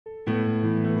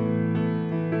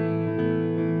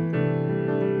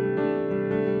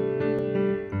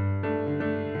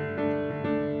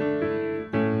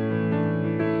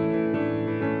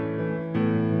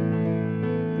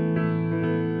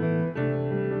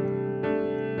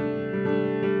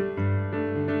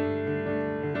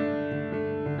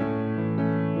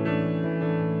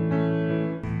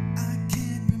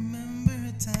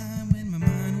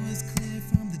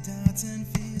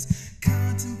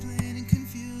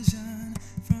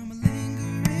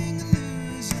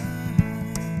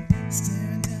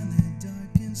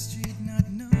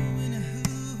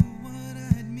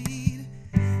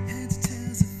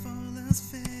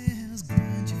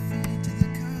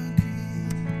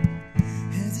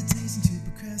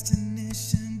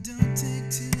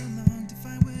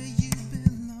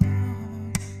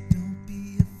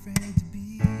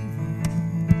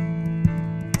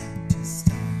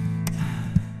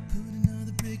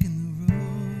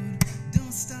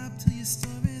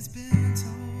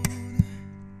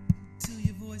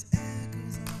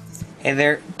Hey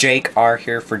there, Jake R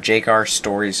here for Jake R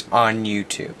Stories on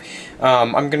YouTube.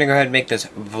 I'm gonna go ahead and make this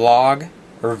vlog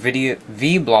or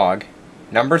VBlog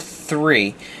number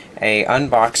 3, a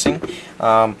unboxing.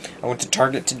 I went to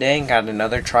Target today and got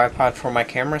another tripod for my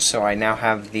camera, so I now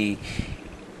have the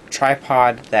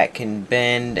tripod that can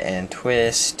bend and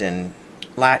twist and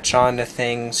latch onto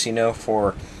things, you know,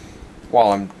 for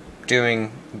while I'm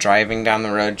driving down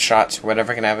the road shots,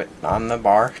 whatever. I can have it on the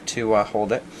bar to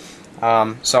hold it.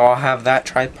 So I'll have that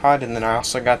tripod, and then I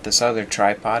also got this other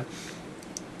tripod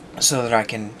so that I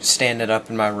can stand it up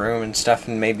in my room and stuff,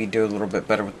 and maybe do a little bit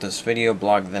better with this video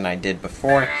blog than I did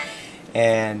before.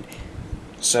 And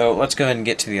so let's go ahead and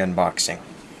get to the unboxing.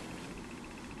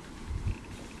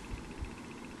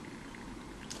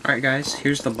 Alright guys,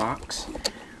 here's the box.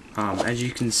 As you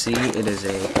can see, it is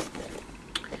a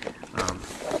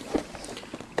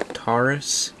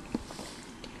Taurus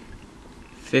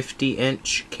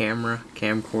 50-inch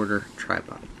camcorder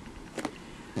tripod.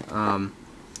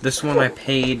 This one I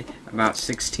paid about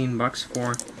 16 bucks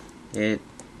for. It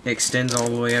extends all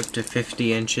the way up to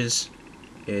 50 inches.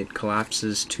 It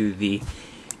collapses to the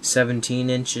 17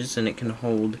 inches, and it can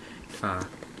hold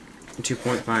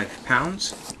 2.5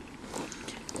 pounds.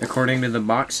 According to the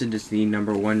box, it is the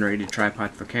 #1 rated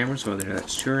tripod for cameras, whether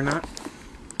that's true or not.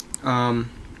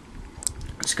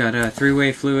 It's got a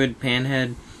 3-way fluid pan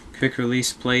head, quick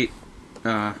release plate,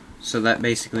 so that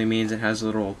basically means it has a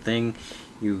little thing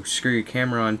you screw your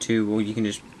camera onto. Well, you can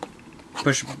just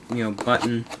push,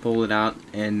 button, pull it out,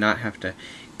 and not have to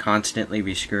constantly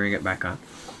be screwing it back on.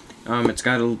 It's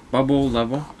got a bubble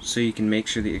level, so you can make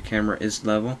sure that your camera is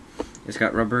level. It's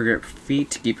got rubber grip feet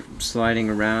to keep it from sliding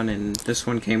around, and this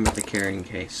one came with a carrying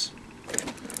case.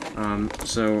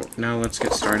 So now let's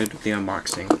get started with the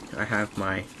unboxing. I have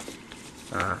my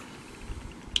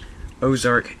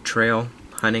Ozark Trail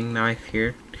hunting knife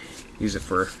here. Use it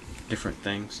for different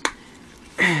things.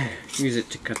 Use it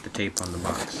to cut the tape on the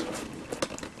box.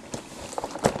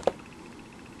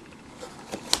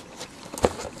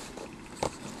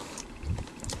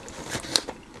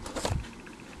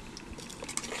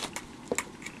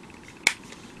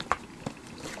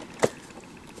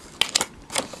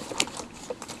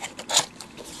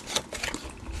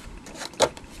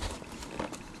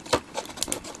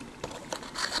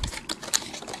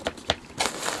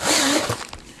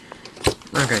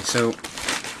 Okay, so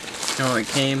it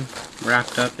came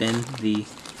wrapped up in the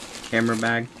camera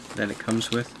bag that it comes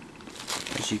with.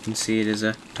 As you can see, it is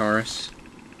a Taurus.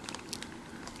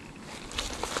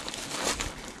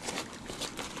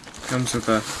 Comes with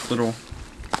a little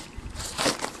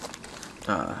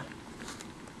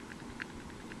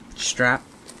strap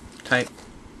type,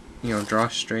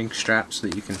 drawstring strap, so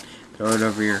that you can throw it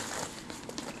over your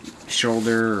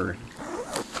shoulder or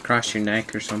across your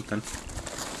neck or something.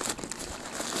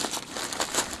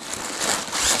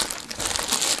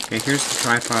 Okay, here's the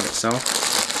tripod itself.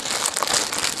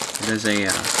 It is a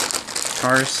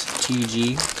Taurus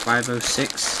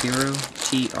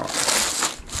TG5060TR.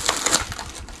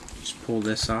 Just pull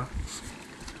this off.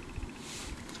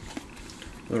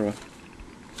 Little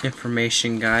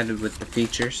information guide with the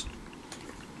features.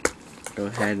 Go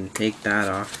ahead and take that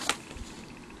off.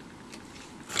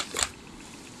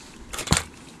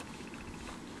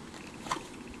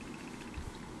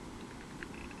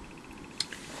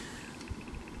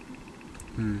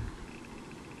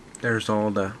 There's all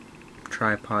the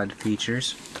tripod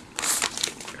features.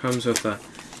 Comes with a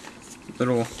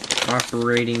little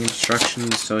operating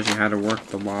instructions, tells you how to work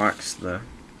the box, the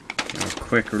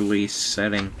quick release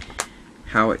setting,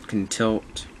 how it can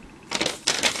tilt.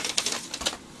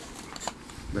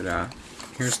 But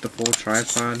here's the full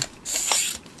tripod.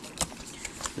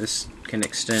 This can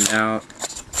extend out.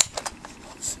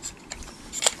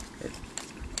 It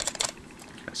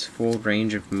has full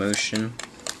range of motion.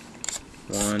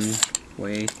 1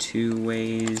 way, 2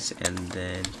 ways, and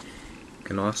then you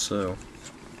can also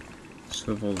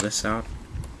swivel this out.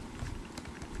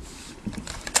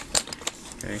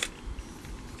 Okay.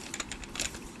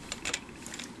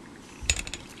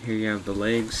 Here you have the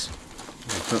legs.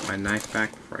 I'll put my knife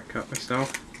back before I cut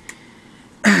myself.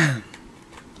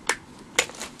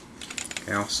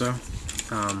 Okay, also,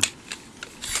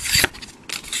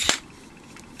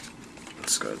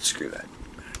 let's go ahead and screw that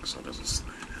back so it doesn't slide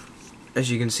out. As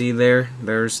you can see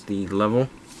there's the level.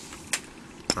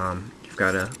 You've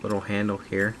got a little handle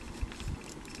here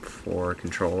for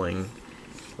controlling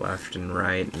left and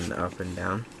right and up and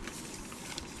down.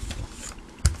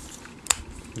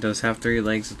 It does have 3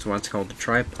 legs. It's what's called the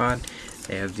tripod.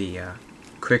 They have the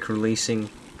quick releasing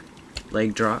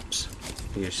leg drops.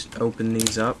 You just open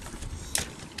these up.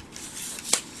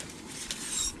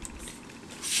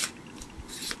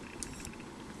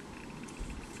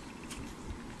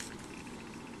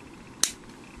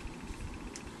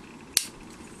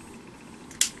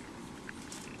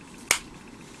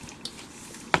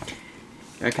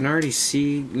 I can already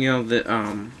see, you know, that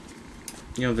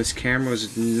this camera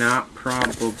was not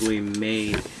probably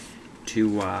made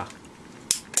to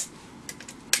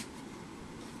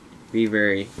be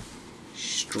very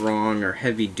strong or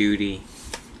heavy duty,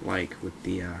 like with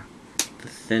the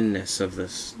thinness of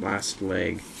this last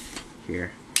leg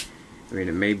here. I mean,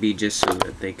 it may be just so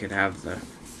that they could have the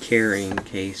carrying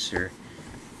case, or,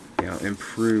 you know,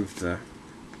 improve the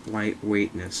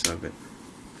lightweightness of it.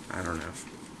 I don't know.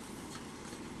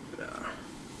 But,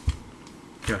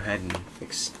 go ahead and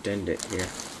extend it here.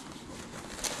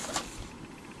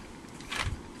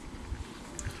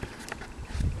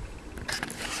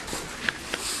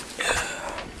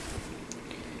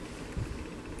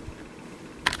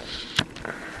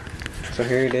 So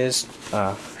here it is,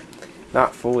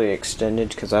 not fully extended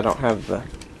because I don't have the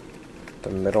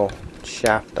middle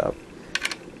shaft up.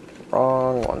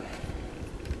 Wrong one.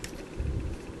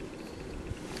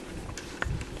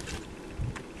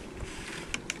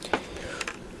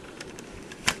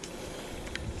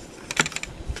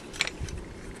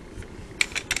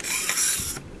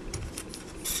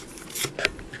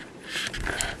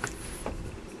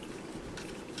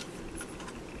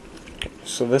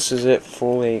 So this is it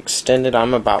fully extended.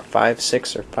 I'm about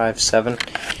 5'6" or 5'7",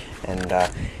 and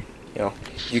you know,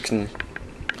 you can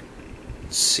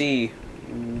see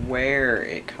where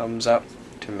it comes up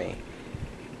to me.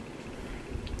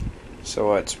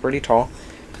 So it's pretty tall.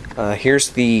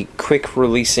 Here's the quick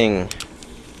releasing,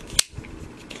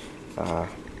 I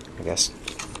guess,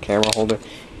 camera holder.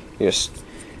 You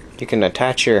can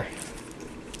attach your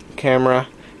camera,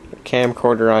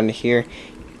 camcorder onto here.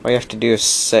 All you have to do is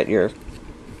set your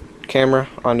camera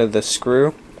onto the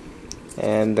screw,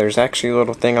 and there's actually a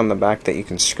little thing on the back that you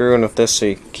can screw in with this, so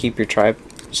you can keep your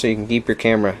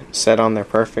camera set on there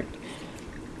perfect.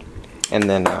 And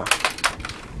then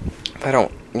if I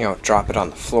don't, you know, drop it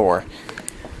on the floor.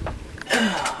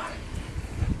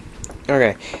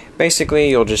 Okay, basically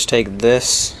you'll just take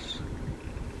this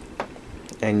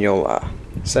and you'll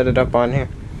set it up on here.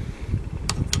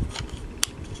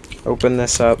 Open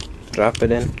this up, drop it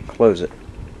in, close it.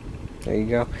 There you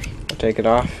go. Take it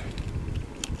off.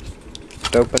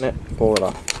 Just open it, pull it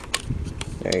off.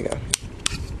 There you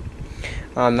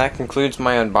go. That concludes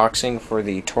my unboxing for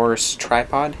the Taurus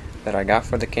tripod that I got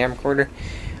for the camcorder.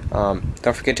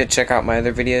 Don't forget to check out my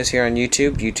other videos here on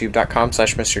YouTube,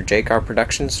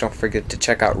 youtube.com/MrJCarProductions. Don't forget to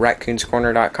check out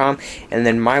raccoonscorner.com, and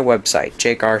then my website,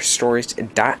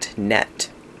 jcarstories.net.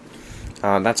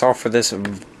 That's all for this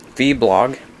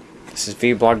VBlog. This is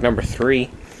VBlog number 3.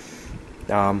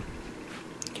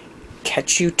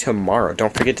 Catch you tomorrow.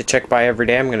 Don't forget to check by every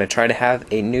day. I'm going to try to have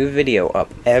a new video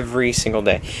up every single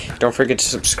day. Don't forget to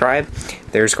subscribe.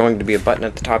 There's going to be a button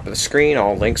at the top of the screen.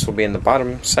 All links will be in the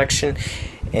bottom section.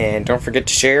 And don't forget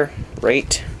to share,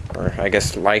 rate, or I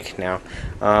guess like now.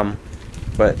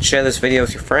 But share this video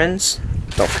with your friends.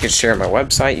 Don't forget to share on my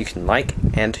website. You can like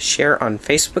and share on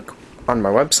Facebook on my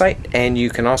website. And you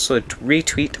can also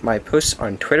retweet my posts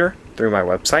on Twitter through my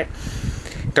website.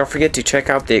 Don't forget to check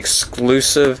out the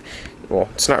exclusive, well,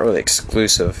 it's not really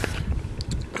exclusive,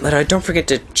 but don't forget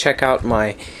to check out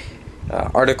my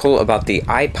article about the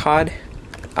iPod,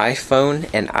 iPhone,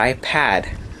 and iPad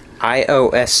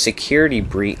iOS security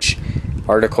breach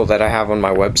article that I have on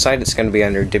my website. It's going to be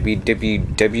under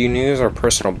www news or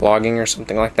personal blogging or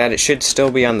something like that. It should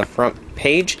still be on the front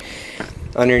page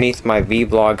underneath my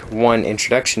VBlog 1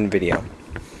 introduction video.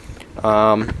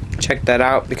 Check that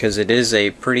out because it is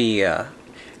a pretty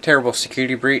terrible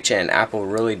security breach, and Apple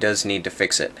really does need to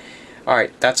fix it.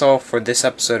 Alright, that's all for this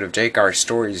episode of Jake R.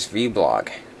 Stories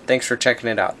VBlog. Thanks for checking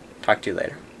it out. Talk to you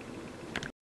later.